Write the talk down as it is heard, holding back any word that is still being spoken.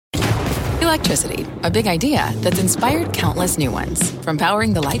Electricity, a big idea that's inspired countless new ones. From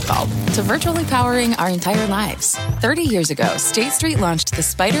powering the light bulb to virtually powering our entire lives. 30 years ago, State Street launched the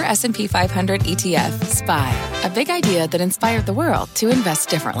Spider S&P 500 ETF, SPY. A big idea that inspired the world to invest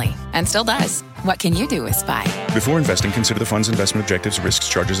differently. And still does. What can you do with SPY? Before investing, consider the fund's investment objectives, risks,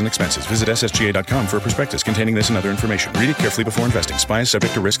 charges, and expenses. Visit ssga.com for a prospectus containing this and other information. Read it carefully before investing. SPY is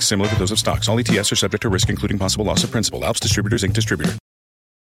subject to risks similar to those of stocks. All ETFs are subject to risk, including possible loss of principal. Alps Distributors, Inc. Distributor.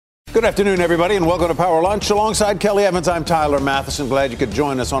 Good afternoon, everybody, and welcome to Power Lunch. Alongside Kelly Evans, I'm Tyler Matheson. Glad you could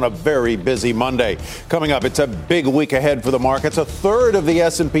join us on a very busy Monday. Coming up, it's a big week ahead for the markets. A third of the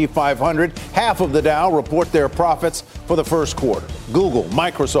S&P 500, half of the Dow, report their profits for the first quarter. Google,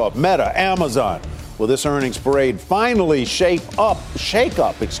 Microsoft, Meta, Amazon. Will this earnings parade finally shake up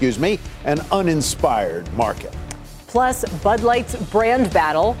an uninspired market? Plus, Bud Light's brand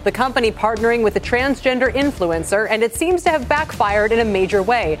battle, the company partnering with a transgender influencer, and it seems to have backfired in a major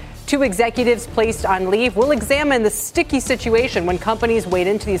way. 2 executives placed on leave. We'll examine the sticky situation when companies wade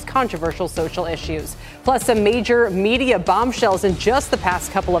into these controversial social issues. Plus, some major media bombshells in just the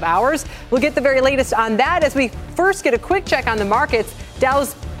past couple of hours. We'll get the very latest on that as we first get a quick check on the markets.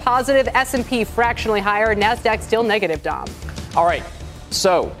 Dow's positive, S&P fractionally higher, NASDAQ still negative, Dom. All right,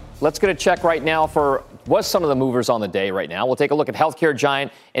 so let's get a check right now for what's some of the movers on the day right now. We'll take a look at healthcare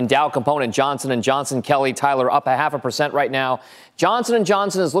giant and Dow component Johnson & Johnson. Kelly, Tyler, up 0.5% right now. Johnson &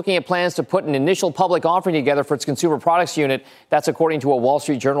 Johnson is looking at plans to put an initial public offering together for its consumer products unit. That's according to a Wall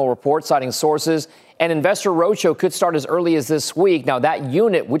Street Journal report citing sources. An investor roadshow could start as early as this week. Now, that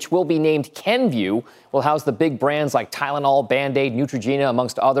unit, which will be named Kenvue, will house the big brands like Tylenol, Band-Aid, Neutrogena,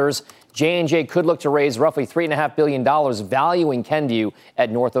 amongst others. J&J could look to raise roughly $3.5 billion, valuing Kenvue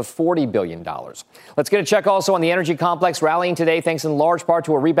at north of $40 billion. Let's get a check also on the energy complex, rallying today thanks in large part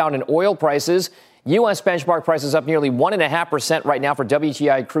to a rebound in oil prices. U.S. benchmark prices up nearly 1.5% right now for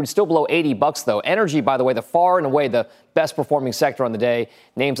WTI crude, still below $80 though. Energy, by the way, the far and away the best performing sector on the day.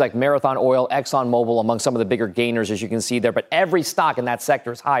 Names like Marathon Oil, ExxonMobil among some of the bigger gainers, as you can see there. But every stock in that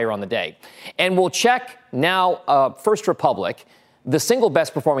sector is higher on the day. And we'll check now First Republic, the single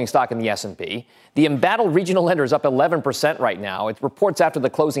best performing stock in the S&P. The embattled regional lender is up 11% right now. It reports after the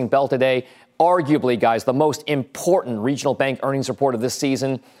closing bell today. Arguably, guys, the most important regional bank earnings report of this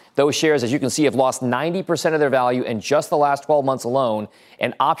season. Those shares, as you can see, have lost 90% of their value in just the last 12 months alone.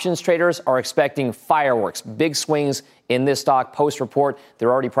 And options traders are expecting fireworks, big swings in this stock post-report.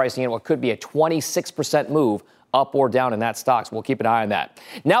 They're already pricing in what could be a 26% move up or down in that stock. So we'll keep an eye on that.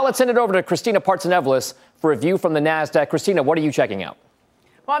 Now let's send it over to Christina Partsinevelos for a view from the NASDAQ. Christina, what are you checking out?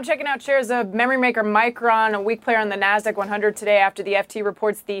 Well, I'm checking out shares of memory maker Micron, a weak player on the NASDAQ 100 today after the FT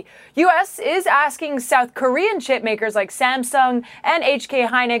reports the U.S. is asking South Korean chip makers like Samsung and HK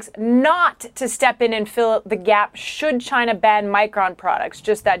Hynix not to step in and fill the gap should China ban Micron products.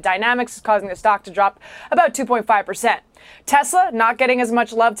 Just that dynamics is causing the stock to drop about 2.5%. Tesla not getting as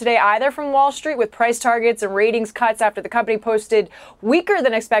much love today either from Wall Street, with price targets and ratings cuts after the company posted weaker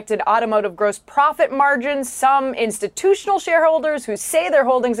than expected automotive gross profit margins. Some institutional shareholders who say their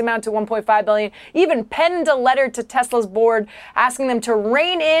holdings amount to $1.5 billion even penned a letter to Tesla's board asking them to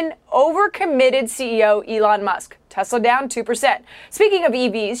rein in overcommitted CEO Elon Musk. Tesla down 2%. Speaking of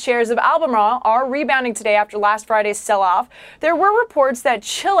EVs, shares of Albemarle are rebounding today after last Friday's sell-off. There were reports that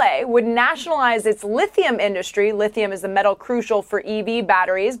Chile would nationalize its lithium industry. Lithium is the metal crucial for EV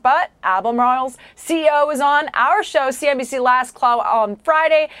batteries, but Albemarle's CEO was on our show, CNBC Last Call, on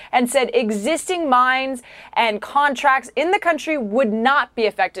Friday and said existing mines and contracts in the country would not be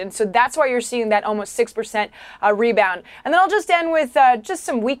affected. And so that's why you're seeing that almost 6% rebound. And then I'll just end with just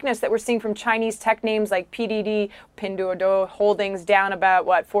some weakness that we're seeing from Chinese tech names like PDD, Pinduoduo Holdings down about,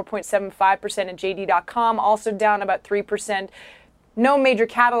 4.75%, and JD.com also down about 3%. No major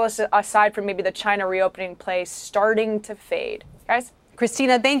catalyst aside from maybe the China reopening play starting to fade. Guys?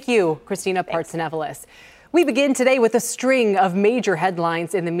 Christina, thank you. Christina Partsinevelos. We begin today with a string of major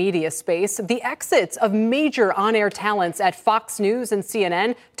headlines in the media space. The exits of major on-air talents at Fox News and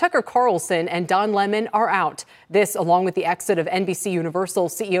CNN. Tucker Carlson and Don Lemon are out. This, along with the exit of NBC Universal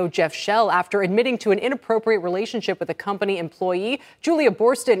CEO Jeff Shell after admitting to an inappropriate relationship with a company employee. Julia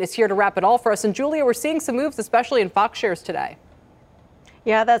Borston is here to wrap it all for us. And Julia, we're seeing some moves, especially in Fox shares today.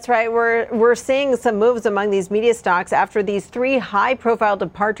 Yeah, that's right. We're seeing some moves among these media stocks after these 3 high-profile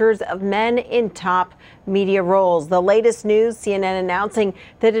departures of men in top media roles. The latest news, CNN announcing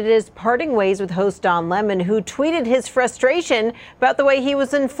that it is parting ways with host Don Lemon, who tweeted his frustration about the way he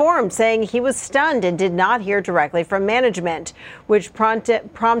was informed, saying he was stunned and did not hear directly from management, which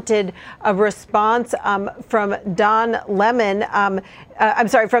prompted a response from Don Lemon.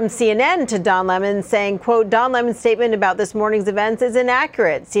 From CNN to Don Lemon saying, quote, Don Lemon's statement about this morning's events is inaccurate.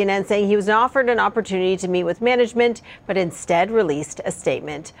 accurate. CNN saying he was offered an opportunity to meet with management, but instead released a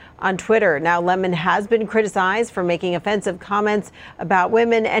statement on Twitter. Now, Lemon has been criticized for making offensive comments about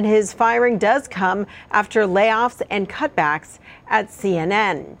women, and his firing does come after layoffs and cutbacks at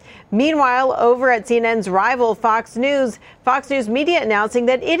CNN. Meanwhile, over at CNN's rival Fox News Media announcing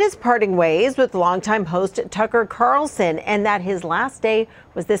that it is parting ways with longtime host Tucker Carlson and that his last day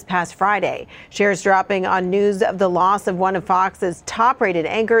was this past Friday. Shares dropping on news of the loss of one of Fox's top-rated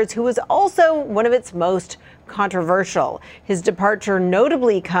anchors, who was also one of its most controversial. His departure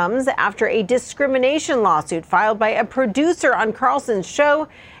notably comes after a discrimination lawsuit filed by a producer on Carlson's show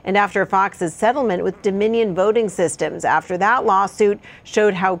and after Fox's settlement with Dominion Voting Systems. After that lawsuit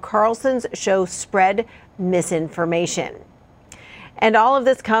showed how Carlson's show spread misinformation. And all of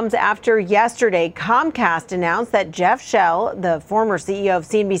this comes after yesterday, Comcast announced that Jeff Shell, the former CEO of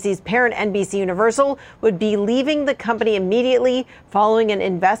CNBC's parent NBC Universal, would be leaving the company immediately following an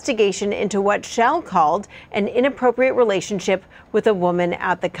investigation into what Shell called an inappropriate relationship with a woman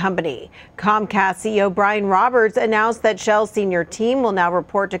at the company. Comcast CEO Brian Roberts announced that Shell's senior team will now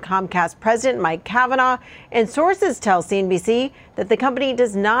report to Comcast President Mike Cavanaugh, and sources tell CNBC that the company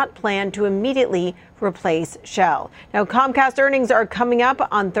does not plan to immediately replace Shell. Now, Comcast earnings are coming up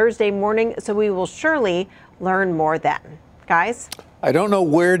on Thursday morning, so we will surely learn more then. Guys? I don't know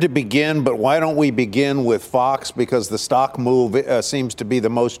where to begin, but why don't we begin with Fox, because the stock move seems to be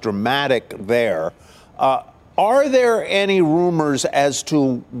the most dramatic there. Are there any rumors as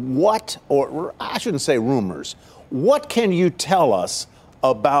to what, or I shouldn't say rumors, what can you tell us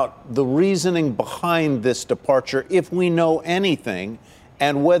about the reasoning behind this departure, if we know anything,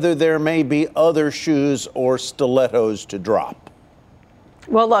 and whether there may be other shoes or stilettos to drop?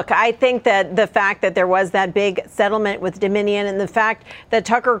 Well, look, I think that the fact that there was that big settlement with Dominion and the fact that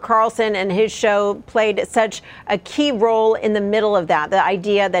Tucker Carlson and his show played such a key role in the middle of that, the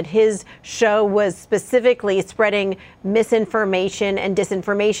idea that his show was specifically spreading misinformation and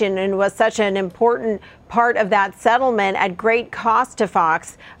disinformation and was such an important part of that settlement at great cost to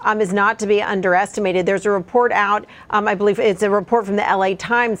Fox is not to be underestimated. There's a report out, I believe it's a report from the LA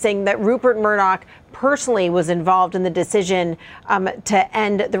Times, saying that Rupert Murdoch personally was involved in the decision to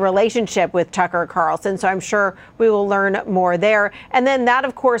end the relationship with Tucker Carlson. So I'm sure we will learn more there. And then that,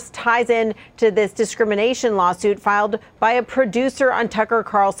 of course, ties in to this discrimination lawsuit filed by a producer on Tucker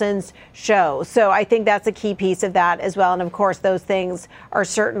Carlson's show. So I think that's a key piece of that as well. And of course, those things are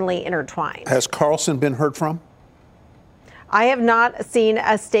certainly intertwined. Has Carlson been heard from? I have not seen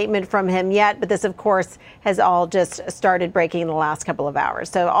a statement from him yet, but this, of course, has all just started breaking in the last couple of hours.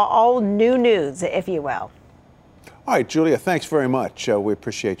 So all new news, if you will. All right, Julia, thanks very much. We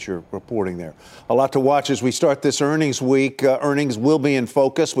appreciate your reporting there. A lot to watch as we start this earnings week. Earnings will be in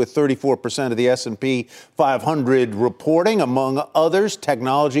focus with 34% of the S&P 500 reporting. Among others,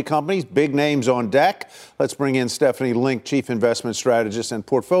 technology companies, big names on deck. Let's bring in Stephanie Link, Chief Investment Strategist and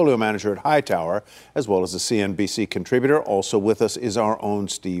Portfolio Manager at Hightower, as well as a CNBC contributor. Also with us is our own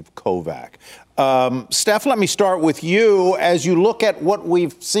Steve Kovac. Steph, let me start with you. As you look at what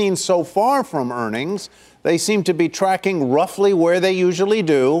we've seen so far from earnings, they seem to be tracking roughly where they usually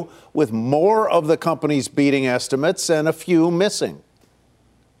do, with more of the companies beating estimates and a few missing.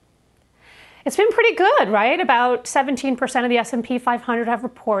 It's been pretty good, right? About 17% of the S&P 500 have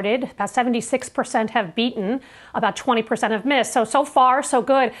reported. About 76% have beaten. About 20% have missed. So far, so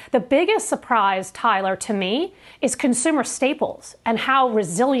good. The biggest surprise, Tyler, to me, is consumer staples and how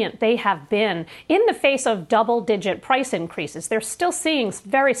resilient they have been in the face of double-digit price increases. They're still seeing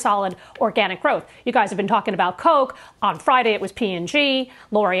very solid organic growth. You guys have been talking about Coke. On Friday, it was P&G.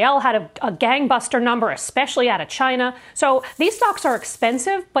 L'Oreal had a gangbuster number, especially out of China. So these stocks are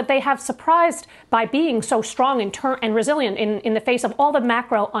expensive, but they have surprised by being so strong and resilient in the face of all the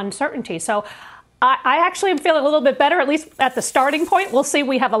macro uncertainty. So I actually am feeling a little bit better, at least at the starting point. We'll see.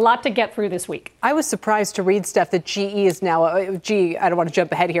 We have a lot to get through this week. I was surprised to read, Steph, that GE is now, I don't want to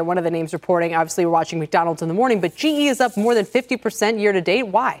jump ahead here. One of the names reporting, obviously we're watching McDonald's in the morning, but GE is up more than 50% year to date.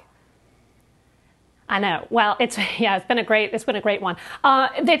 Why? I know. Well, it's been a great one.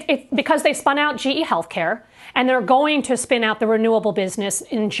 Because they spun out GE Healthcare, and they're going to spin out the renewable business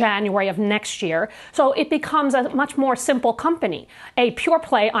in January of next year. So it becomes a much more simple company, a pure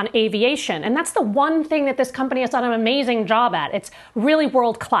play on aviation. And that's the one thing that this company has done an amazing job at. It's really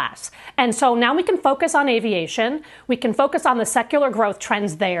world class. And so now we can focus on aviation. We can focus on the secular growth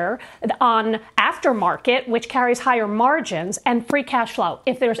trends there, on aftermarket, which carries higher margins, and free cash flow.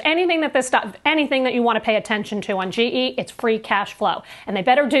 If there's anything that you want to pay attention to on GE, it's free cash flow. And they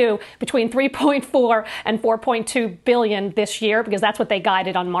better do between 3.4 and 4.2 billion this year, because that's what they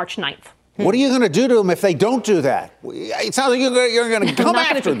guided on March 9th. What are you going to do to them if they don't do that? It sounds like you're going to come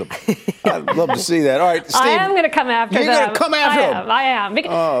after them. I'd love to see that. All right, Steve. I am going to come after them. You're going to come after them. I am.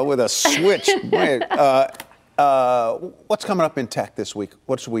 Oh, with a switch. What's coming up in tech this week?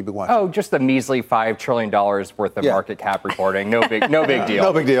 What should we be watching? Oh, just the measly $5 trillion worth of market cap reporting. No big deal.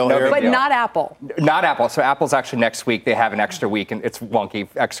 No big deal here. But not Apple. Not Apple. So Apple's actually next week. They have an extra week, and it's wonky,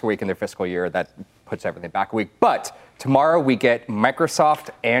 extra week in their fiscal year that puts everything back a week. But tomorrow we get Microsoft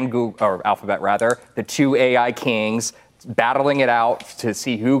and Google, or Alphabet rather, the two AI kings battling it out to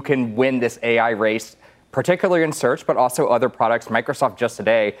see who can win this AI race, particularly in search, but also other products. Microsoft just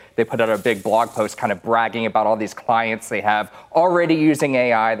today, they put out a big blog post kind of bragging about all these clients they have already using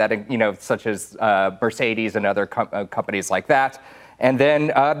AI that, such as Mercedes and other companies like that. And then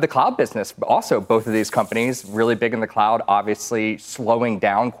the cloud business, also both of these companies really big in the cloud, obviously slowing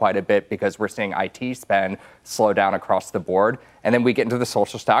down quite a bit because we're seeing IT spend slow down across the board. And then we get into the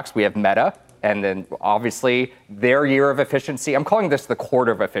social stocks. We have Meta. And then obviously their year of efficiency, I'm calling this the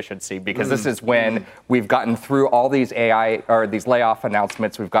quarter of efficiency because this is when we've gotten through all these AI or these layoff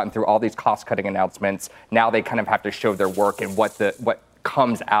announcements. We've gotten through all these cost cutting announcements. Now they kind of have to show their work and what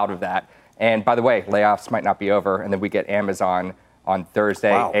comes out of that. And by the way, layoffs might not be over. And then we get Amazon on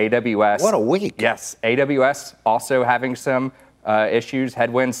Thursday. Wow. AWS. What a week. Yes. AWS also having some issues,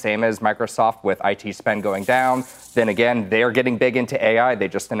 headwinds, same as Microsoft with IT spend going down. Then again, they're getting big into AI. They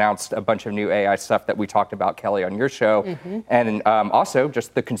just announced a bunch of new AI stuff that we talked about, Kelly, on your show. And also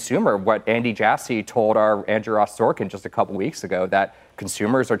just the consumer, what Andy Jassy told our Andrew Ross Sorkin just a couple weeks ago, that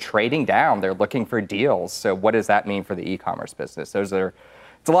consumers are trading down. They're looking for deals. So what does that mean for the e-commerce business?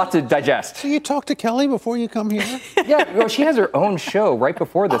 It's a lot to digest. So you talk to Kelly before you come here? Yeah, well, she has her own show right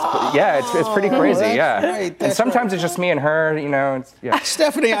before this. Yeah, it's pretty crazy, Right, and sometimes it's just me and her,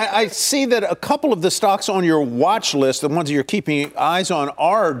 Stephanie, I see that a couple of the stocks on your watch list, the ones that you're keeping eyes on,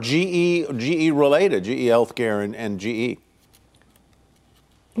 are GE related, GE Healthcare and GE.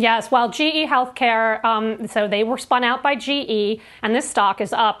 Yes, well, GE Healthcare, so they were spun out by GE, and this stock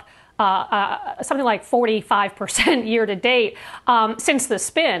is up something like 45% year to date since the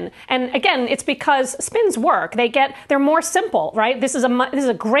spin. And again, it's because spins work. They're more simple, right? This is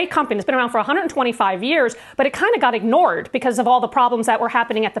a great company. It's been around for 125 years, but it kind of got ignored because of all the problems that were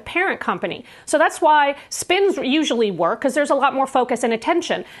happening at the parent company. So that's why spins usually work, because there's a lot more focus and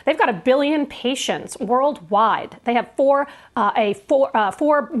attention. They've got 1 billion patients worldwide. They have 4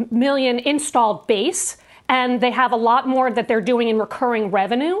 million installed base. And they have a lot more that they're doing in recurring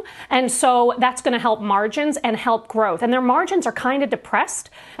revenue. And so that's going to help margins and help growth. And their margins are kind of depressed.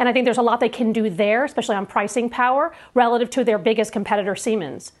 And I think there's a lot they can do there, especially on pricing power, relative to their biggest competitor,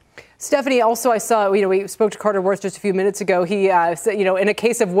 Siemens. Stephanie, also I saw, we spoke to Carter Worth just a few minutes ago. He said, in a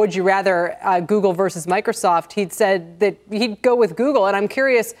case of would you rather Google versus Microsoft, he'd said that he'd go with Google. And I'm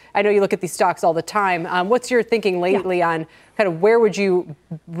curious, I know you look at these stocks all the time. What's your thinking lately on kind of where would you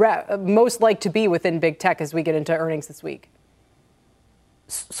most like to be within big tech as we get into earnings this week?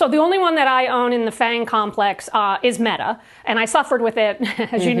 So the only one that I own in the FANG complex is Meta. And I suffered with it,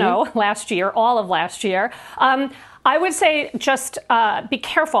 as you know, last year, all of last year. I would say just be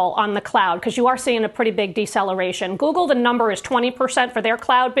careful on the cloud because you are seeing a pretty big deceleration. Google, the number is 20% for their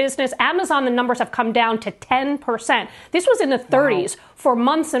cloud business. Amazon, the numbers have come down to 10%. This was in the 30s for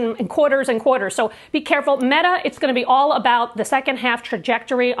months and quarters and quarters. So be careful. Meta, it's going to be all about the second half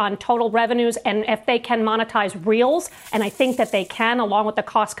trajectory on total revenues and if they can monetize Reels. And I think that they can, along with the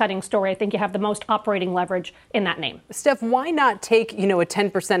cost-cutting story. I think you have the most operating leverage in that name. Steph, why not take, a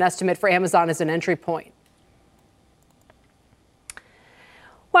 10% estimate for Amazon as an entry point?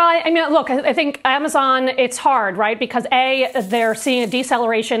 Well, I mean, look, I think Amazon, it's hard, right? Because they're seeing a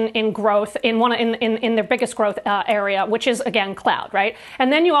deceleration in growth in their biggest growth area, which is, again, cloud, right? And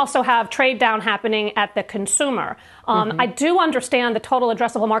then you also have trade down happening at the consumer. I do understand the total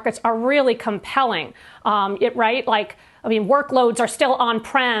addressable markets are really compelling, right? Workloads are still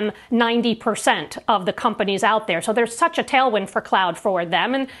on-prem 90% of the companies out there. So there's such a tailwind for cloud for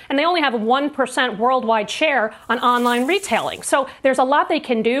them. And they only have a 1% worldwide share on online retailing. So there's a lot they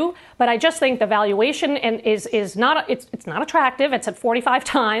can do. But I just think the valuation is not attractive. It's at 45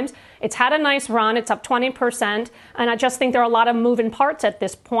 times. It's had a nice run. It's up 20%. And I just think there are a lot of moving parts at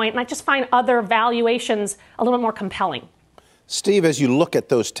this point. And I just find other valuations a little bit more compelling. Steve, as you look at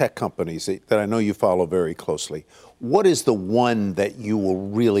those tech companies that I know you follow very closely, what is the one that you will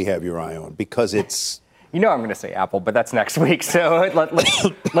really have your eye on? Because it's... I'm going to say Apple, but that's next week. So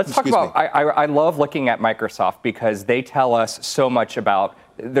let's talk about... I love looking at Microsoft because they tell us so much about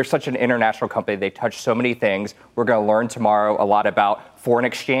they're such an international company. They touch so many things. We're going to learn tomorrow a lot about foreign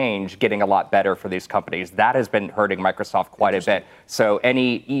exchange getting a lot better for these companies. That has been hurting Microsoft quite a bit. So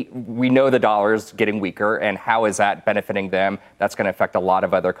we know the dollar's getting weaker, and how is that benefiting them? That's going to affect a lot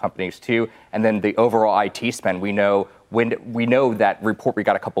of other companies too. And then the overall IT spend, we know that report we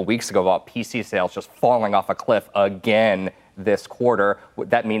got a couple weeks ago about PC sales just falling off a cliff again this quarter.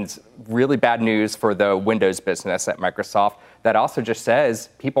 That means really bad news for the Windows business at Microsoft. That also just says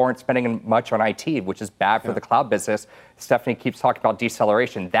people aren't spending much on IT, which is bad for the cloud business. Stephanie keeps talking about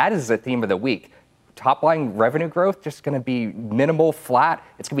deceleration. That is the theme of the week. Top line revenue growth just going to be minimal, flat.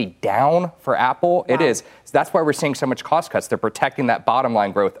 It's going to be down for Apple. Wow. It is. So that's why we're seeing so much cost cuts. They're protecting that bottom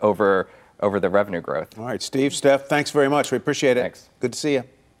line growth over the revenue growth. All right, Steve, Steph, thanks very much. We appreciate it. Thanks. Good to see you.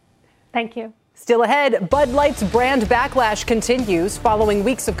 Thank you. Still ahead, Bud Light's brand backlash continues following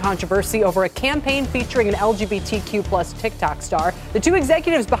weeks of controversy over a campaign featuring an LGBTQ plus TikTok star. The two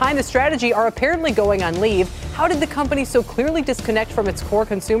executives behind the strategy are apparently going on leave. How did the company so clearly disconnect from its core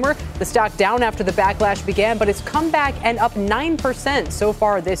consumer? The stock down after the backlash began, but it's come back and up 9% so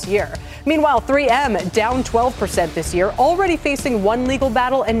far this year. Meanwhile, 3M down 12% this year, already facing one legal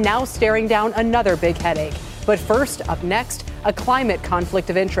battle and now staring down another big headache. But first, up next, a climate conflict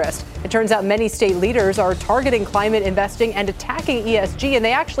of interest. It turns out many state leaders are targeting climate investing and attacking ESG, and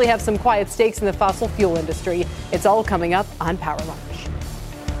they actually have some quiet stakes in the fossil fuel industry. It's all coming up on Power Lunch.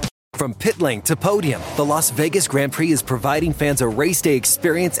 From pit lane to podium, the Las Vegas Grand Prix is providing fans a race day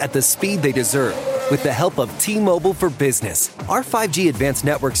experience at the speed they deserve. With the help of T-Mobile for Business, our 5G advanced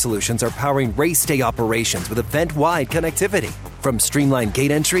network solutions are powering race day operations with event-wide connectivity. From streamlined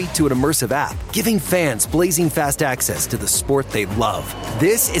gate entry to an immersive app, giving fans blazing fast access to the sport they love.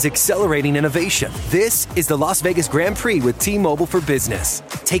 This is accelerating innovation. This is the Las Vegas Grand Prix with T-Mobile for Business.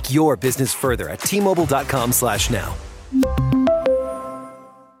 Take your business further at T-Mobile.com/now.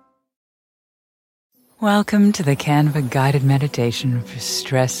 Welcome to the Canva guided meditation for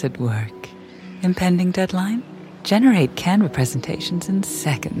stress at work. Impending deadline? Generate Canva presentations in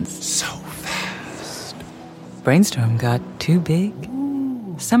seconds. So fast. Brainstorm got too big?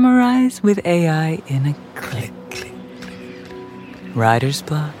 Ooh. Summarize with AI in a click. Click, click. Writer's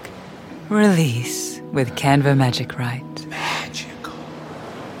block? Release with Canva Magic Write. Magical.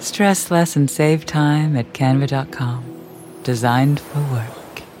 Stress less and save time at canva.com. Designed for work.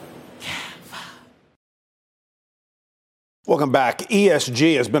 Welcome back.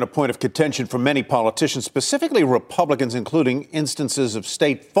 ESG has been a point of contention for many politicians, specifically Republicans, including instances of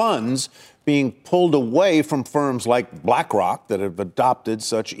state funds being pulled away from firms like BlackRock that have adopted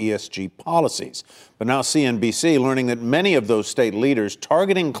such ESG policies. But now CNBC learning that many of those state leaders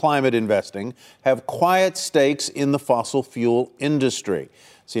targeting climate investing have quiet stakes in the fossil fuel industry.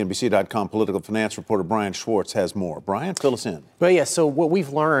 CNBC.com political finance reporter Brian Schwartz has more. Brian, fill us in. Well, yeah, so what we've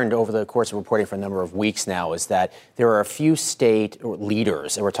learned over the course of reporting for a number of weeks now is that there are a few state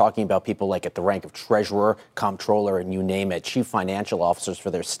leaders, and we're talking about people like at the rank of treasurer, comptroller, and you name it, chief financial officers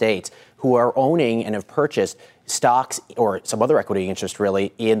for their states, who are owning and have purchased stocks or some other equity interest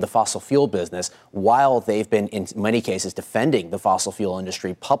really in the fossil fuel business while they've been in many cases defending the fossil fuel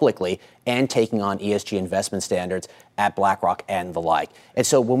industry publicly and taking on ESG investment standards at BlackRock and the like. And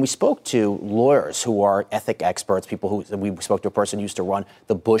so when we spoke to lawyers who are ethic experts, people who we spoke to a person who used to run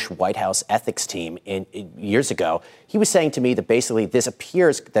the Bush White House ethics team years ago, he was saying to me that basically this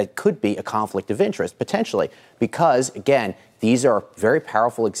appears that could be a conflict of interest potentially because, again, these are very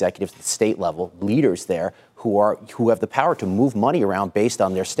powerful executives at the state level, leaders there, who have the power to move money around based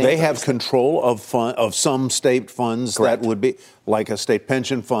on their state. They have control of some state funds. Correct. That would be like a state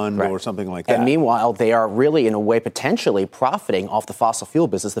pension fund. Correct. Or something like that. And meanwhile, they are really, in a way, potentially profiting off the fossil fuel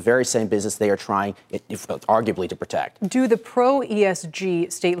business, the very same business they are trying, arguably, to protect. Do the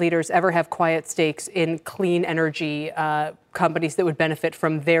pro-ESG state leaders ever have quiet stakes in clean energy companies that would benefit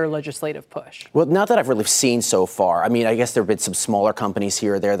from their legislative push? Well, not that I've really seen so far. I mean, I guess there have been some smaller companies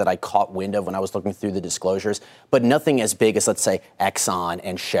here or there that I caught wind of when I was looking through the disclosures, but nothing as big as, let's say, Exxon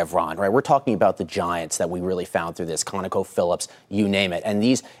and Chevron, right? We're talking about the giants that we really found through this, ConocoPhillips, you name it. And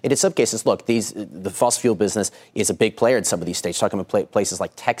these, in some cases, look, the fossil fuel business is a big player in some of these states, talking about places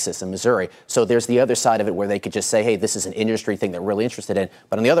like Texas and Missouri. So there's the other side of it where they could just say, hey, this is an industry thing they're really interested in.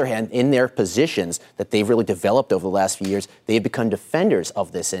 But on the other hand, in their positions that they've really developed over the last few years, they have become defenders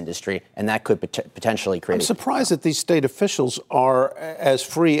of this industry, and that could potentially create. I'm surprised that these state officials are as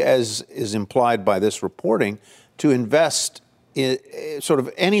free as is implied by this reporting to invest sort of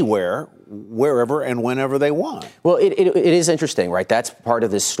anywhere, wherever and whenever they want. Well, it is interesting, right? That's part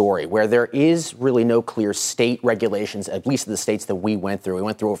of this story where there is really no clear state regulations, at least the states that we went through. We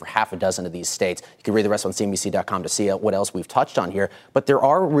went through over half a dozen of these states. You can read the rest on CNBC.com to see what else we've touched on here. But there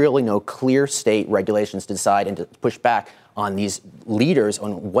are really no clear state regulations to decide and to push back on these leaders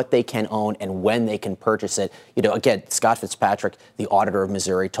on what they can own and when they can purchase it. You know, again, Scott Fitzpatrick, the auditor of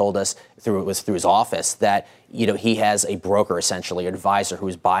Missouri, told us through his office that, you know, he has a broker, essentially, an advisor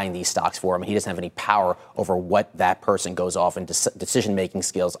who's buying these stocks for him. He doesn't have any power over what that person goes off and decision-making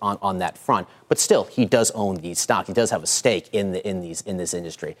skills on that front. But still, he does own these stocks. He does have a stake in this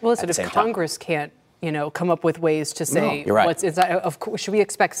industry. Well, listen, if Congress can't, you know, come up with ways to say you're right. what's inside. Of course, should we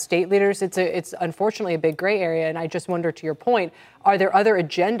expect state leaders? It's unfortunately a big gray area, and I just wonder, to your point, are there other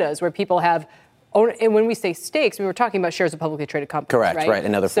agendas where people have? And when we say stakes, we were talking about shares of publicly traded companies. Correct, right,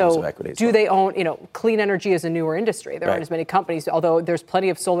 and other forms of equities. Do they own, you know, clean energy is a newer industry. There aren't as many companies, although there's plenty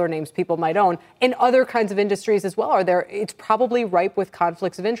of solar names people might own. In other kinds of industries as well, it's probably ripe with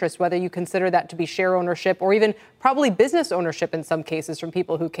conflicts of interest, whether you consider that to be share ownership or even probably business ownership in some cases from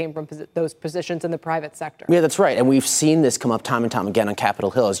people who came from those positions in the private sector. Yeah, that's right. And we've seen this come up time and time again on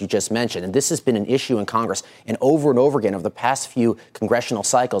Capitol Hill, as you just mentioned. And this has been an issue in Congress. And over again, over the past few congressional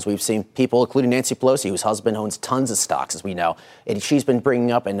cycles, we've seen people, including Nancy Pelosi, whose husband owns tons of stocks, as we know. And she's been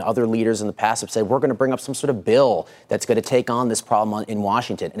bringing up, and other leaders in the past have said, we're going to bring up some sort of bill that's going to take on this problem in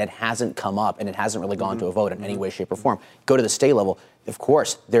Washington. And it hasn't come up, and it hasn't really gone to a vote in any way, shape, or form. Go to the state level. Of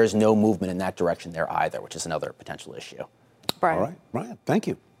course, there's no movement in that direction there either, which is another potential issue. Brian. All right, Ryan, thank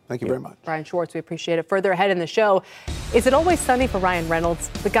you. Thank you very much. Brian Schwartz, we appreciate it. Further ahead in the show, is it always sunny for Ryan Reynolds?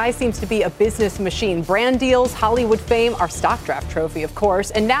 The guy seems to be a business machine. Brand deals, Hollywood fame, our stock draft trophy, of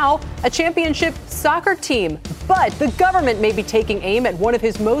course, and now a championship soccer team. But the government may be taking aim at one of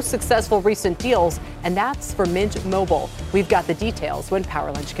his most successful recent deals, and that's for Mint Mobile. We've got the details when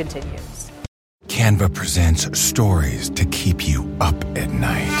Power Lunch continues. Canva presents stories to keep you up at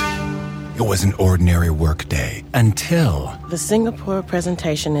night. It was an ordinary workday until the Singapore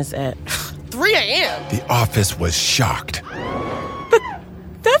presentation is at 3 a.m. The office was shocked. But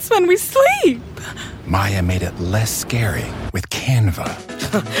that's when we sleep. Maya made it less scary with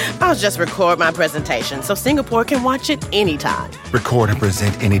Canva. I'll just record my presentation so Singapore can watch it anytime. Record and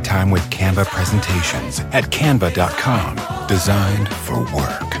present anytime with Canva presentations at canva.com. Designed for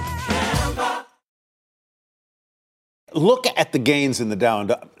work. Look at the gains in the Dow.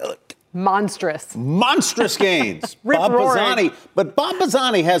 Monstrous gains. Bob Pisani. But Bob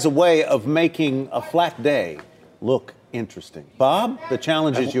Pisani has a way of making a flat day look interesting. Bob, the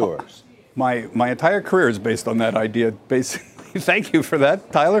challenge is yours. My entire career is based on that idea, basically. Thank you for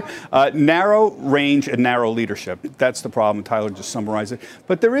that, Tyler. Narrow range and narrow leadership. That's the problem. Tyler just summarized it.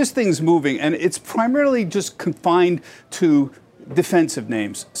 But there is things moving, and it's primarily just confined to defensive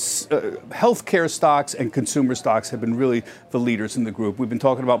names. Healthcare stocks and consumer stocks have been really the leaders in the group. We've been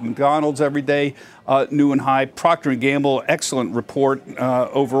talking about McDonald's every day, new and high. Procter & Gamble, excellent report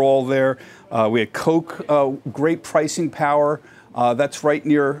overall there. We had Coke, great pricing power. That's right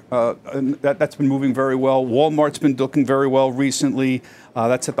near, that's been moving very well. Walmart's been looking very well recently.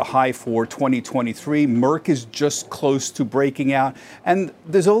 That's at the high for 2023. Merck is just close to breaking out. And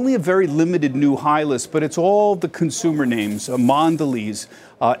there's only a very limited new high list, but it's all the consumer names. Mondelez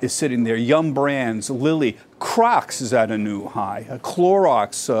is sitting there. Yum Brands, Lilly. Crocs is at a new high.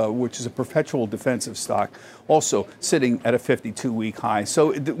 Clorox, which is a perpetual defensive stock, also sitting at a 52-week high.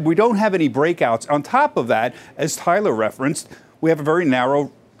 So we don't have any breakouts. On top of that, as Tyler referenced, we have a very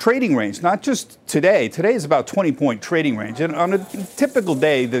narrow trading range, not just today. Today is about 20-point trading range. And on a typical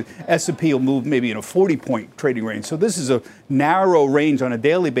day, the S&P will move maybe in a 40-point trading range. So this is a narrow range on a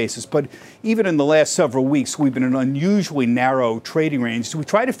daily basis. But even in the last several weeks, we've been in an unusually narrow trading range. So we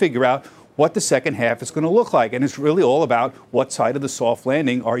try to figure out what the second half is going to look like. And it's really all about what side of the soft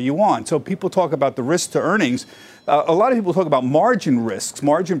landing are you on. So people talk about the risk to earnings. A lot of people talk about margin risks,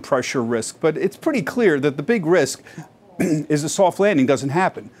 margin pressure risk. But it's pretty clear that the big risk is the soft landing doesn't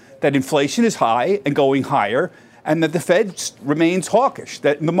happen, that inflation is high and going higher, and that the Fed remains hawkish,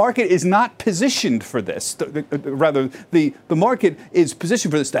 that the market is not positioned for this. Rather, the market is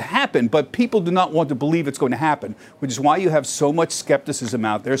positioned for this to happen, but people do not want to believe it's going to happen, which is why you have so much skepticism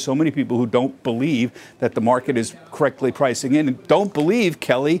out there, so many people who don't believe that the market is correctly pricing in, and don't believe,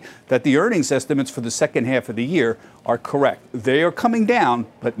 Kelly, that the earnings estimates for the second half of the year are correct. They are coming down,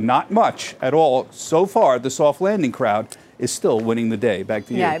 but not much at all. So far, the soft landing crowd is still winning the day. Back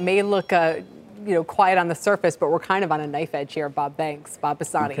to you. Yeah, it may look quiet on the surface, but we're kind of on a knife edge here. Bob, thanks. Bob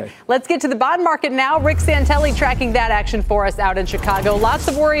Pisani. Okay. Let's get to the bond market now. Rick Santelli tracking that action for us out in Chicago. Lots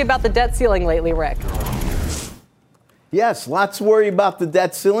of worry about the debt ceiling lately, Rick. Yes, lots to worry about the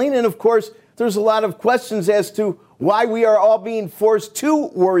debt ceiling. And of course, there's a lot of questions as to why we are all being forced to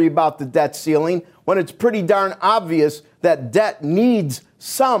worry about the debt ceiling when it's pretty darn obvious that debt needs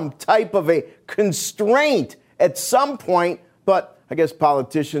some type of a constraint at some point. But I guess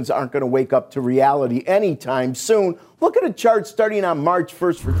politicians aren't going to wake up to reality anytime soon. Look at a chart starting on March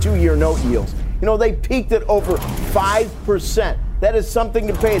 1st for 2-year note yields. You know, they peaked at over 5%. That is something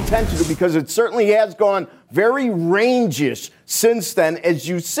to pay attention to because it certainly has gone very rangish since then, as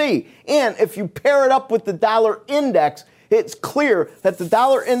you see. And if you pair it up with the dollar index, it's clear that the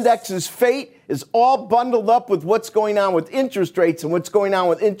dollar index's fate is all bundled up with what's going on with interest rates. And what's going on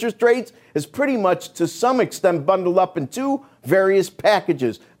with interest rates is pretty much, to some extent, bundled up in two various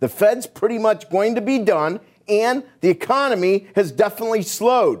packages. The Fed's pretty much going to be done, and the economy has definitely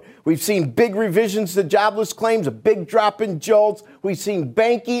slowed. We've seen big revisions to jobless claims, a big drop in JOLTS. We've seen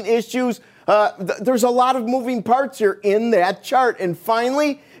banking issues. There's a lot of moving parts here in that chart. And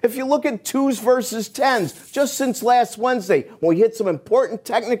finally, if you look at 2s versus 10s, just since last Wednesday, when we hit some important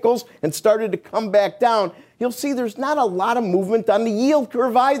technicals and started to come back down, you'll see there's not a lot of movement on the yield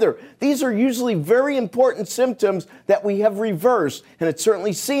curve either. These are usually very important symptoms that we have reversed, and it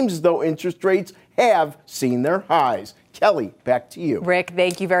certainly seems as though interest rates have seen their highs. Kelly, back to you. Rick,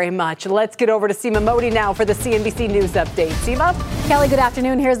 thank you very much. Let's get over to Seema Modi now for the CNBC News Update. Seema? Kelly, good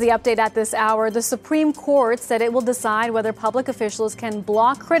afternoon. Here's the update at this hour. The Supreme Court said it will decide whether public officials can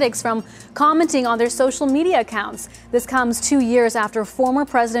block critics from commenting on their social media accounts. This comes 2 years after former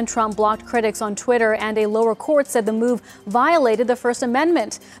President Trump blocked critics on Twitter, and a lower court said the move violated the First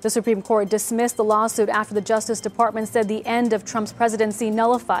Amendment. The Supreme Court dismissed the lawsuit after the Justice Department said the end of Trump's presidency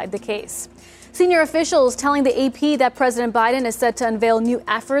nullified the case. Senior officials telling the AP that President Biden is set to unveil new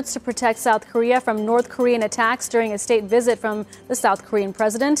efforts to protect South Korea from North Korean attacks during a state visit from the South Korean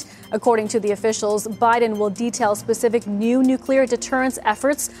president. According to the officials, Biden will detail specific new nuclear deterrence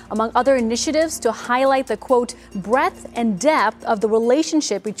efforts, among other initiatives, to highlight the, quote, breadth and depth of the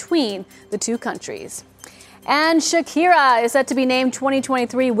relationship between the two countries. And Shakira is set to be named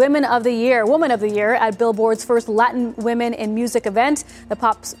 2023 Woman of the Year at Billboard's first Latin Women in Music event. The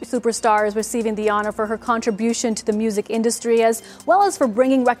pop superstar is receiving the honor for her contribution to the music industry, as well as for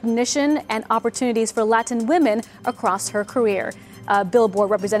bringing recognition and opportunities for Latin women across her career.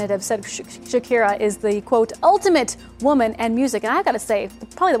 Billboard representative said Shakira is the, quote, ultimate woman in music. And I've got to say,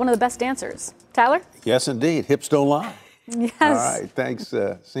 probably one of the best dancers. Tyler? Yes, indeed. Hips don't lie. Yes. All right. Thanks,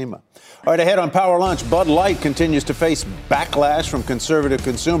 Seema. All right. Ahead on Power Lunch, Bud Light continues to face backlash from conservative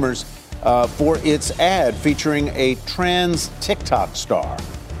consumers for its ad featuring a trans TikTok star.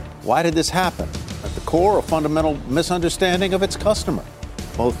 Why did this happen? At the core, a fundamental misunderstanding of its customer,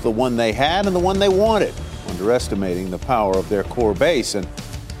 both the one they had and the one they wanted, underestimating the power of their core base and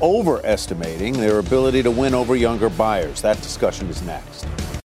overestimating their ability to win over younger buyers. That discussion is next.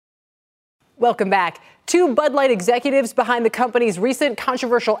 Welcome back. 2 Bud Light executives behind the company's recent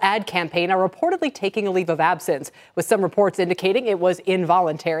controversial ad campaign are reportedly taking a leave of absence, with some reports indicating it was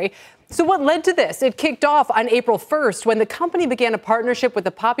involuntary. So what led to this? It kicked off on April 1st when the company began a partnership with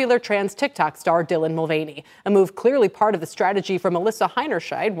the popular trans TikTok star Dylan Mulvaney, a move clearly part of the strategy for Melissa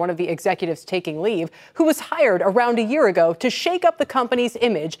Heinerscheid, one of the executives taking leave, who was hired around a year ago to shake up the company's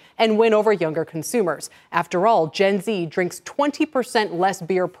image and win over younger consumers. After all, Gen Z drinks 20% less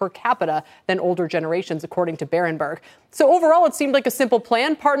beer per capita than older generations, according to Berenberg. So overall, it seemed like a simple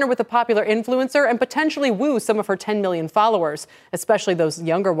plan: partner with a popular influencer and potentially woo some of her 10 million followers, especially those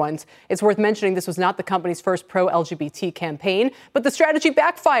younger ones. It's worth mentioning this was not the company's first pro-LGBT campaign, but the strategy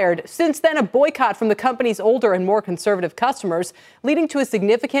backfired. Since then, a boycott from the company's older and more conservative customers, leading to a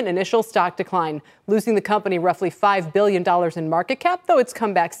significant initial stock decline, losing the company roughly $5 billion in market cap, though it's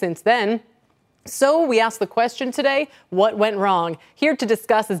come back since then. So we asked the question today, what went wrong? Here to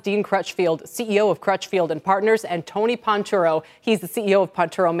discuss is Dean Crutchfield, CEO of Crutchfield & Partners, and Tony Ponturo. He's the CEO of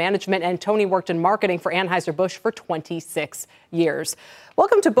Ponturo Management, and Tony worked in marketing for Anheuser-Busch for 26 years.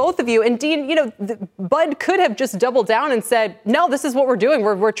 Welcome to both of you. And Dean, Bud could have just doubled down and said, no, this is what we're doing.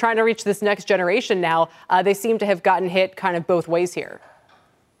 We're trying to reach this next generation now. They seem to have gotten hit kind of both ways here.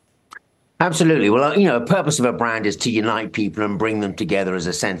 Absolutely. Well, the purpose of a brand is to unite people and bring them together as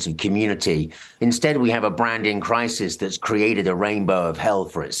a sense of community. Instead, we have a branding crisis that's created a rainbow of hell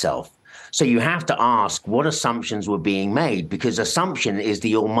for itself. So you have to ask what assumptions were being made, because assumption is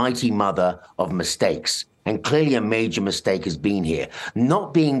the almighty mother of mistakes. And clearly a major mistake has been here.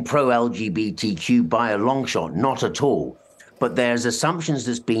 Not being pro-LGBTQ by a long shot, not at all. but there's assumptions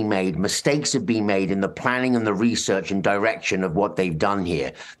that's been made, mistakes have been made in the planning and the research and direction of what they've done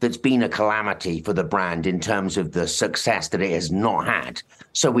here. That's been a calamity for the brand in terms of the success that it has not had.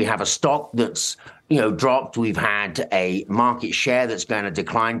 So we have a stock that's dropped. We've had a market share that's going to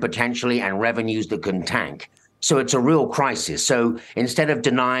decline potentially and revenues that can tank. So it's a real crisis. So instead of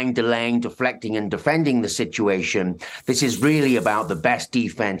denying, delaying, deflecting, and defending the situation, this is really about the best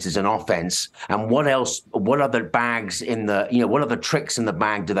defense is an offense. And what else, what other bags in the, what other tricks in the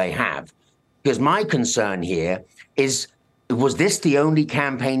bag do they have? Because my concern here is, was this the only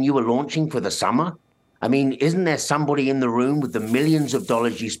campaign you were launching for the summer? I mean, isn't there somebody in the room with the millions of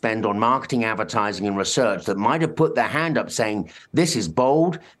dollars you spend on marketing, advertising, and research that might have put their hand up saying, this is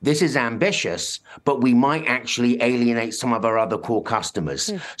bold, this is ambitious, but we might actually alienate some of our other core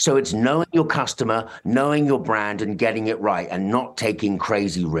customers. So it's knowing your customer, knowing your brand, and getting it right, and not taking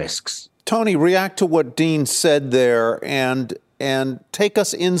crazy risks. Tony, react to what Dean said there and take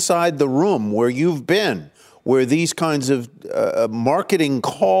us inside the room where you've been, where these kinds of marketing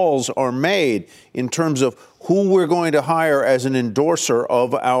calls are made in terms of who we're going to hire as an endorser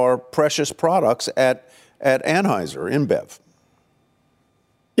of our precious products at Anheuser, InBev.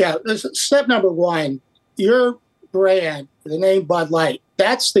 Yeah, step number one, your brand, the name Bud Light,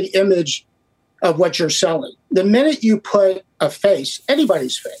 that's the image of what you're selling. The minute you put a face,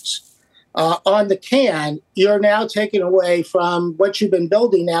 anybody's face, on the can, you're now taking away from what you've been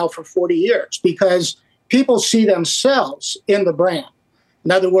building now for 40 years because people see themselves in the brand.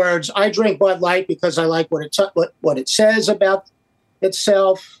 In other words, I drink Bud Light because I like what it says about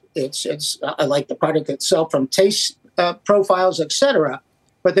itself. I like the product itself from taste profiles, etc.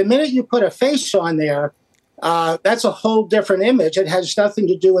 But the minute you put a face on there, that's a whole different image. It has nothing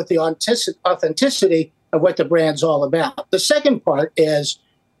to do with the authenticity of what the brand's all about. The second part is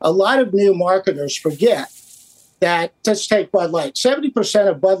a lot of new marketers forget that, let's take Bud Light, 70%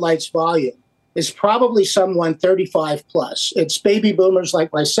 of Bud Light's volume is probably someone 35 plus. It's baby boomers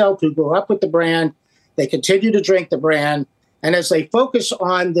like myself who grew up with the brand. They continue to drink the brand. And as they focus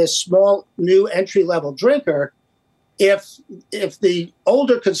on this small new entry-level drinker, if the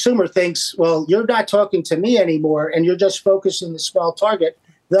older consumer thinks, well, you're not talking to me anymore and you're just focusing the small target,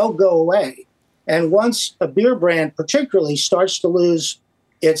 they'll go away. And once a beer brand particularly starts to lose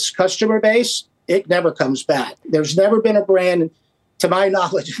its customer base, it never comes back. There's never been a brand, to my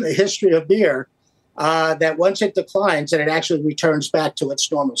knowledge, in the history of beer, that once it declines, that it actually returns back to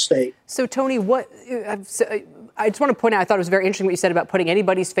its normal state. So, Tony, I just want to point out, I thought it was very interesting what you said about putting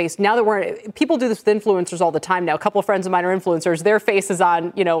anybody's face. Now that people do this with influencers all the time now. A couple of friends of mine are influencers. Their face is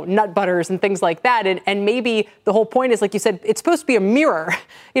on, nut butters and things like that. And maybe the whole point is, like you said, it's supposed to be a mirror,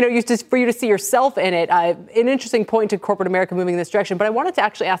 for you to see yourself in it. An interesting point to corporate America moving in this direction. But I wanted to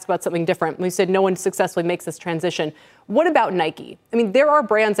actually ask about something different. We said no one successfully makes this transition. What about Nike? I mean, there are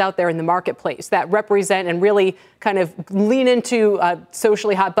brands out there in the marketplace that represent and really kind of lean into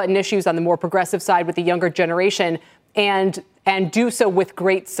socially hot button issues on the more progressive side with the younger generation and do so with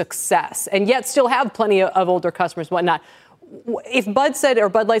great success and yet still have plenty of older customers and whatnot. If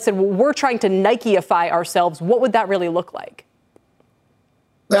Bud Light said, well, we're trying to Nike-ify ourselves, what would that really look like?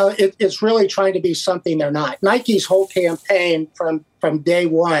 Well, it's really trying to be something they're not. Nike's whole campaign from day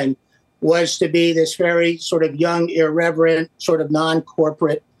one was to be this very sort of young, irreverent, sort of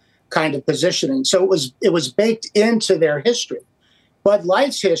non-corporate kind of positioning. So it was baked into their history. Bud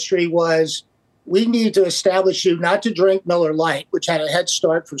Light's history was, we need to establish you not to drink Miller Lite, which had a head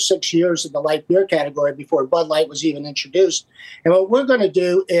start for 6 years in the light beer category before Bud Light was even introduced. And what we're going to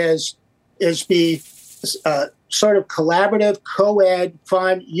do is be sort of collaborative, co-ed,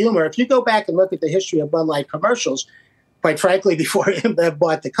 fun, humor. If you go back and look at the history of Bud Light commercials, quite frankly, before InBev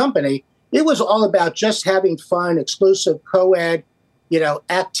bought the company, it was all about just having fun, exclusive, co-ed,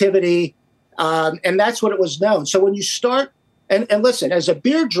 activity. And that's what it was known. So when you start, and listen, as a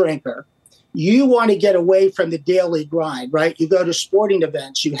beer drinker, you want to get away from the daily grind, right? You go to sporting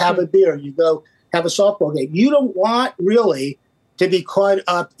events, you have a beer, you go have a softball game. You don't want really to be caught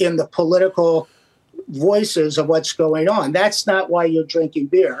up in the political voices of what's going on. That's not why you're drinking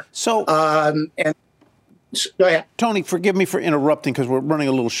beer. So, go ahead. Tony, forgive me for interrupting because we're running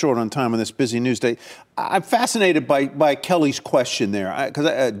a little short on time on this busy news day. I'm fascinated by Kelly's question there,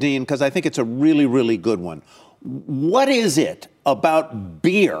 Dean, because I think it's a really, really good one. What is it about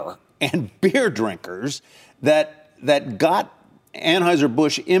beer and beer drinkers that got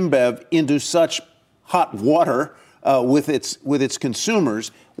Anheuser-Busch InBev into such hot water with its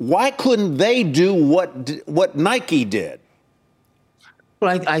consumers? Why couldn't they do what Nike did?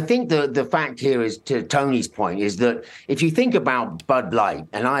 Well, I think the fact here is, to Tony's point, is that if you think about Bud Light,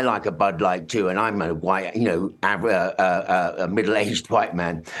 and I like a Bud Light too, and I'm a white, a middle-aged white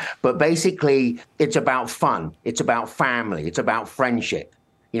man, but basically it's about fun, it's about family, it's about friendship.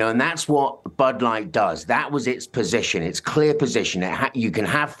 And that's what Bud Light does. That was its position, its clear position. You can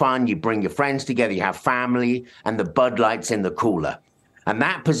have fun, you bring your friends together, you have family, and the Bud Light's in the cooler. And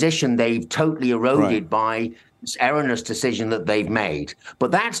that position they've totally eroded by this erroneous decision that they've made.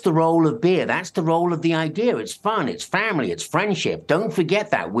 But that's the role of beer. That's the role of the idea. It's fun, it's family, it's friendship. Don't forget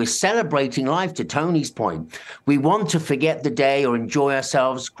that. We're celebrating life, to Tony's point. We want to forget the day or enjoy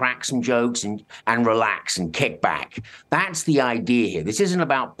ourselves, crack some jokes and relax and kick back. That's the idea here. This isn't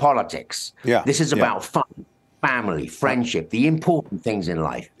about politics. This is about fun, family, friendship, the important things in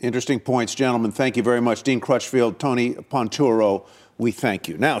life. Interesting points, gentlemen. Thank you very much. Dean Crutchfield, Tony Ponturo, we thank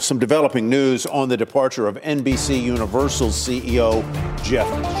you. Now, some developing news on the departure of NBC Universal's CEO, Jeff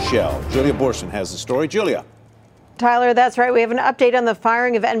Shell. Julia Borson has the story. Julia. Tyler, that's right. We have an update on the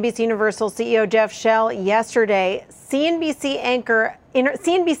firing of NBC Universal CEO Jeff Shell yesterday. CNBC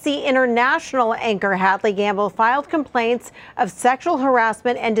International anchor Hadley Gamble filed complaints of sexual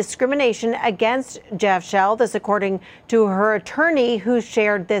harassment and discrimination against Jeff Shell. This according to her attorney, who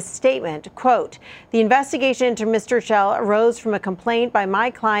shared this statement. Quote, "The investigation into Mr. Shell arose from a complaint by my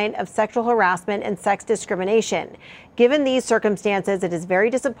client of sexual harassment and sex discrimination. Given these circumstances, it is very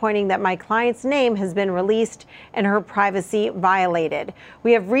disappointing that my client's name has been released and her privacy violated.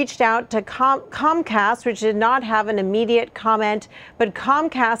 We have reached out to Comcast, which did not have an immediate comment, but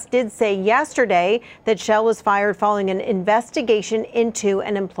Comcast did say yesterday that Shell was fired following an investigation into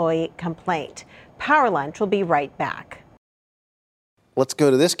an employee complaint." Power Lunch will be right back. Let's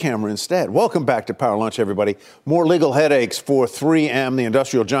go to this camera instead. Welcome back to Power Lunch, everybody. More legal headaches for 3M, the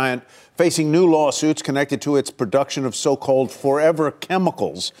industrial giant, facing new lawsuits connected to its production of so-called forever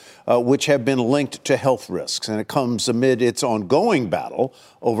chemicals, which have been linked to health risks. And it comes amid its ongoing battle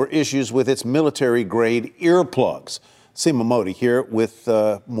over issues with its military-grade earplugs. Seema Modi here with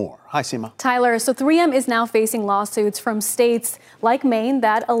more. Hi, Seema. Tyler, so 3M is now facing lawsuits from states like Maine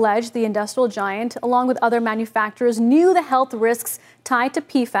that allege the industrial giant, along with other manufacturers, knew the health risks tied to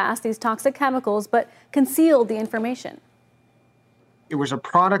PFAS, these toxic chemicals, but concealed the information. It was a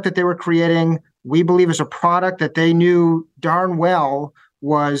product that they were creating. We believe is a product that they knew darn well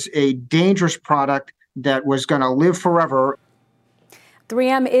was a dangerous product that was going to live forever.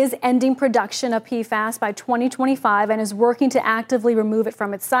 3M is ending production of PFAS by 2025 and is working to actively remove it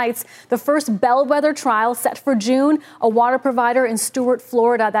from its sites. The first bellwether trial set for June, a water provider in Stuart,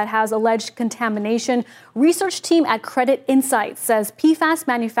 Florida that has alleged contamination. Research team at Credit Insights says PFAS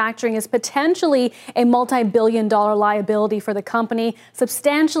manufacturing is potentially a multi-billion-dollar liability for the company,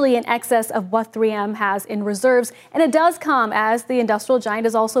 substantially in excess of what 3M has in reserves. And it does come as the industrial giant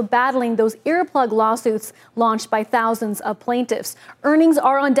is also battling those earplug lawsuits launched by thousands of plaintiffs. Earnings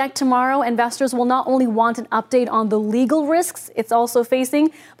are on deck tomorrow. Investors will not only want an update on the legal risks it's also facing,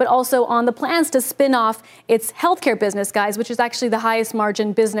 but also on the plans to spin off its healthcare business, guys, which is actually the highest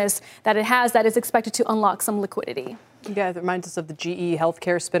margin business that it has that is expected to unlock some liquidity. Yeah, it reminds us of the GE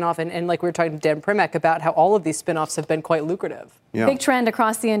healthcare spinoff. And like we were talking to Dan Primack about how all of these spinoffs have been quite lucrative. Yeah. Big trend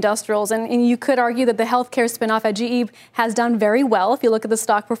across the industrials. And you could argue that the healthcare spinoff at GE has done very well if you look at the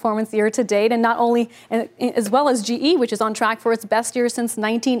stock performance year to date, and not only as well as GE, which is on track for its best year since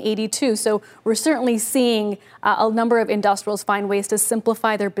 1982. So we're certainly seeing a number of industrials find ways to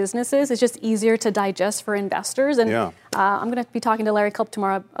simplify their businesses. It's just easier to digest for investors. And I'm going to be talking to Larry Culp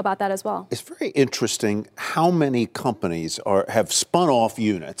tomorrow about that as well. It's very interesting how many companies have spun off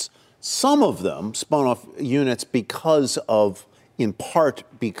units. Some of them spun off units in part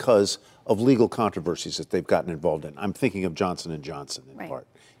because of legal controversies that they've gotten involved in. I'm thinking of Johnson & Johnson in part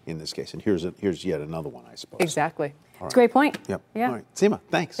in this case. And here's yet another one, I suppose. Exactly. It's a great point. Yep. Yeah. All right. Seema,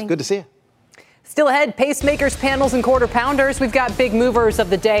 thanks. Good to see you. Still ahead, pacemakers, panels, and quarter pounders. We've got big movers of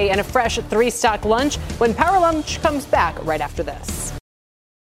the day and a fresh 3-stock lunch when Power Lunch comes back right after this.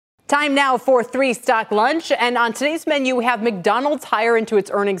 Time now for 3-stock lunch. And on today's menu, we have McDonald's higher into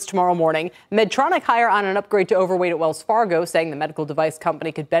its earnings tomorrow morning. Medtronic higher on an upgrade to overweight at Wells Fargo, saying the medical device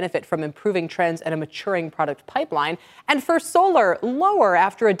company could benefit from improving trends and a maturing product pipeline. And First Solar lower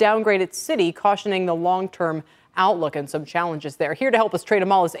after a downgrade at Citi, cautioning the long-term outlook and some challenges there. Here to help us trade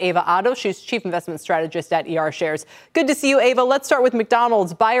them all is Ava Otto. She's Chief Investment Strategist at ER Shares. Good to see you, Ava. Let's start with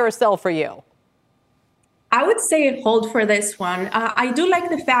McDonald's. Buy or sell for you? I would say a hold for this one. I do like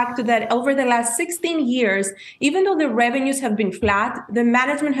the fact that over the last 16 years, even though the revenues have been flat, the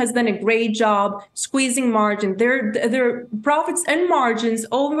management has done a great job squeezing margin. Their profits and margins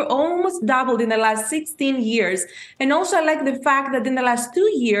almost doubled in the last 16 years. And also I like the fact that in the last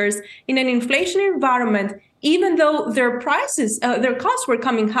 2 years, in an inflationary environment, even though their prices, their costs were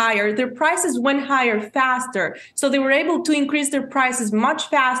coming higher, their prices went higher faster. So they were able to increase their prices much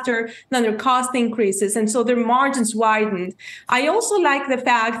faster than their cost increases. And so their margins widened. I also like the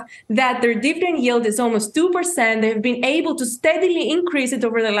fact that their dividend yield is almost 2%. They've been able to steadily increase it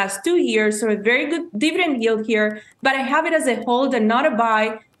over the last 2 years. So a very good dividend yield here. But I have it as a hold and not a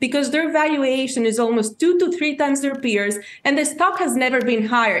buy, because their valuation is almost 2 to 3 times their peers, and the stock has never been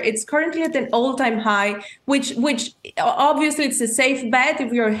higher. It's currently at an all-time high, which obviously it's a safe bet if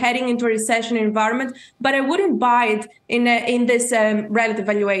we are heading into a recession environment, but I wouldn't buy it in this relative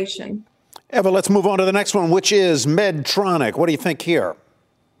valuation. Eva, let's move on to the next one, which is Medtronic. What do you think here?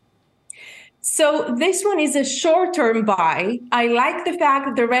 So this one is a short-term buy. I like the fact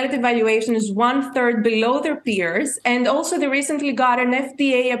that the relative valuation is 1/3 below their peers. And also they recently got an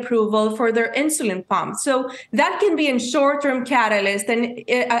FDA approval for their insulin pump. So that can be a short-term catalyst, and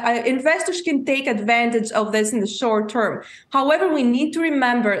investors can take advantage of this in the short term. However, we need to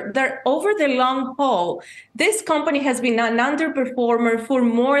remember that over the long haul, this company has been an underperformer for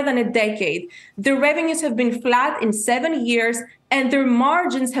more than a decade. The revenues have been flat in 7 years, and their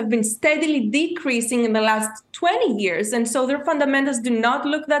margins have been steadily decreasing in the last 20 years. And so their fundamentals do not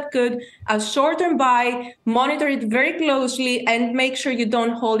look that good. A short-term buy, monitor it very closely, and make sure you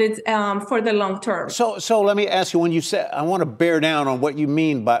don't hold it for the long term. So let me ask you, when you say, I want to bear down on what you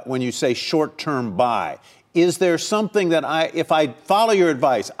mean by when you say short-term buy. Is there something that if I follow your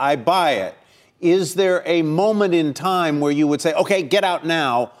advice, I buy it, is there a moment in time where you would say, okay, get out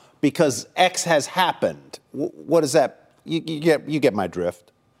now because X has happened? What is that? You get my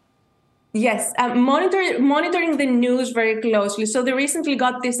drift. Yes, monitoring the news very closely. So they recently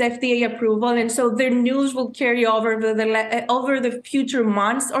got this FDA approval, and so their news will carry over over the future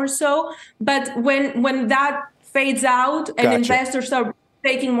months or so. But when that fades out and investors are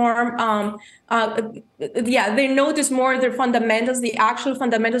taking more, they notice more of their fundamentals, the actual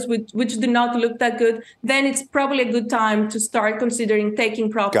fundamentals, which do not look that good, then it's probably a good time to start considering taking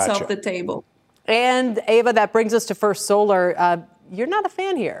profits off the table. And Ava, that brings us to First Solar. You're not a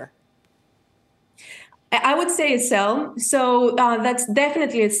fan here. I would say a sell. So that's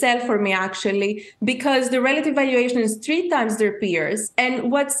definitely a sell for me, actually, because the relative valuation is 3 times their peers.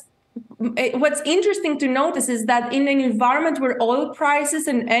 And what's interesting to notice is that in an environment where oil prices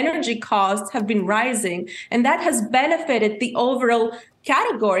and energy costs have been rising, and that has benefited the overall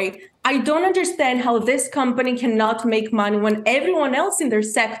category, I don't understand how this company cannot make money when everyone else in their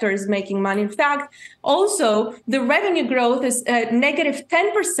sector is making money. In fact, also, the revenue growth is negative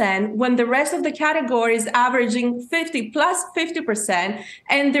 10% when the rest of the category is averaging 50%.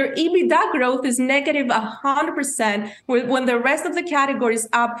 And their EBITDA growth is negative 100% when the rest of the category is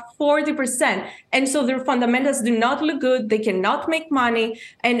up 40%. And so their fundamentals do not look good. They cannot make money.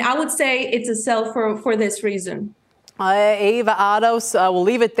 And I would say it's a sell for this reason. Ava Ados, we'll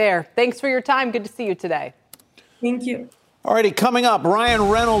leave it there. Thanks for your time. Good to see you today. Thank you. All righty, coming up, Ryan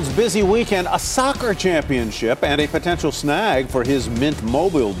Reynolds' busy weekend, a soccer championship, and a potential snag for his Mint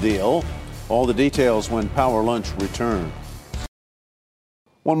Mobile deal. All the details when Power Lunch returns.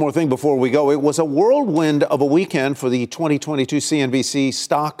 One more thing before we go. It was a whirlwind of a weekend for the 2022 CNBC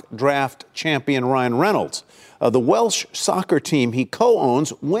stock draft champion Ryan Reynolds. The Welsh soccer team he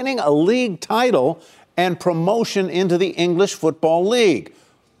co-owns winning a league title and promotion into the English Football League.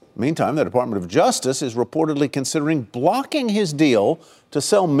 Meantime, the Department of Justice is reportedly considering blocking his deal to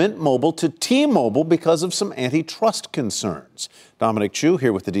sell Mint Mobile to T-Mobile because of some antitrust concerns. Dominic Chu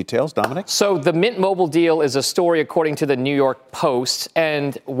here with the details. Dominic? So the Mint Mobile deal is a story according to the New York Post.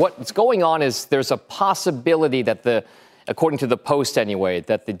 And what's going on is there's a possibility that according to the Post anyway,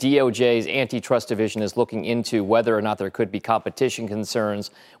 that the DOJ's antitrust division is looking into whether or not there could be competition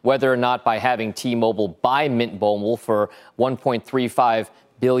concerns, whether or not by having T-Mobile buy Mint Mobile for $1.35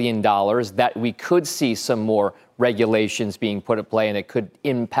 billion, that we could see some more regulations being put at play, and it could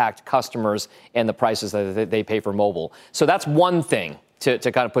impact customers and the prices that they pay for mobile. So that's one thing to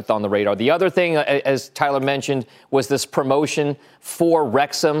kind of put on the radar. The other thing, as Tyler mentioned, was this promotion for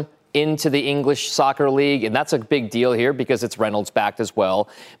Wrexham into the English Soccer League, and that's a big deal here because it's Reynolds backed as well.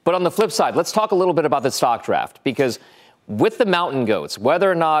 But on the flip side, let's talk a little bit about the stock draft, because with the Mountain Goats, whether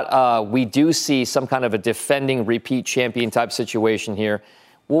or not we do see some kind of a defending repeat champion type situation here,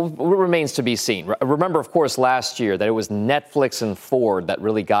 Well, it remains to be seen. Remember, of course, last year that it was Netflix and Ford that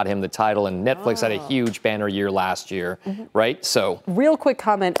really got him the title, and Netflix had a huge banner year last year, right? So, real quick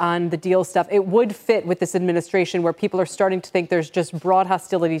comment on the deal stuff. It would fit with this administration where people are starting to think there's just broad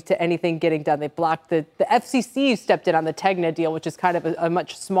hostility to anything getting done. They blocked the FCC stepped in on the Tegna deal, which is kind of a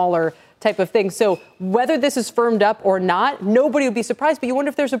much smaller type of thing. So whether this is firmed up or not, nobody would be surprised. But you wonder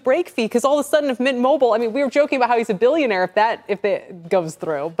if there's a break fee, because all of a sudden, if Mint Mobile, I mean, we were joking about how he's a billionaire if it goes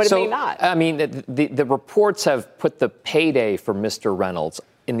through, but it may not. I mean, the reports have put the payday for Mr. Reynolds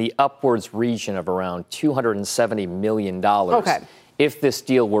in the upwards region of around $270 million. Okay. If this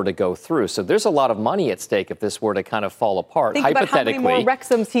deal were to go through. So there's a lot of money at stake if this were to kind of fall apart. Think about how many more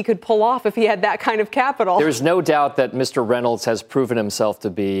Wrexhams he could pull off if he had that kind of capital. There's no doubt that Mr. Reynolds has proven himself to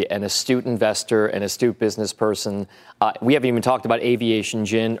be an astute investor, an astute business person. We haven't even talked about aviation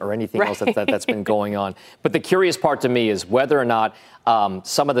gin or anything else that's been going on. But the curious part to me is whether or not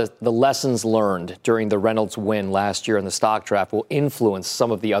some of the lessons learned during the Reynolds win last year in the stock draft will influence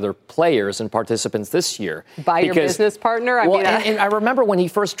some of the other players and participants this year. Your business partner? And I remember when he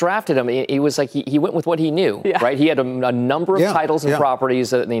first drafted him, he was like, he went with what he knew, right? He had a number of titles and properties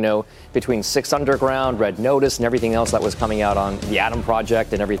that, between Six Underground, Red Notice, and everything else that was coming out on the Atom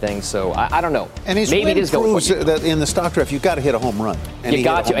Project and everything. So I don't know. And his win proves that in the stock draft, you've got to hit a home run. And you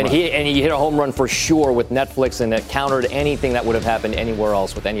got to. And he hit a home run for sure with Netflix, and it countered anything that would have happened anywhere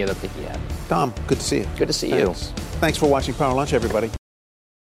else with any other pick he had. Tom, good to see you. Good to see you. Thanks for watching Power Lunch, everybody.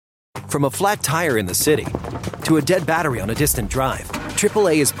 From a flat tire in the city to a dead battery on a distant drive,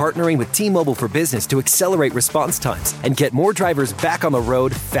 AAA is partnering with T-Mobile for Business to accelerate response times and get more drivers back on the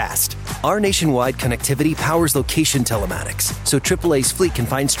road fast. Our nationwide connectivity powers location telematics, so AAA's fleet can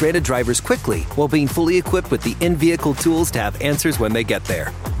find stranded drivers quickly while being fully equipped with the in-vehicle tools to have answers when they get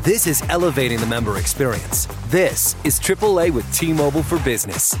there. This is elevating the member experience. This is AAA with T-Mobile for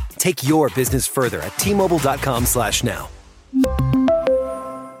Business. Take your business further at T-Mobile.com/now.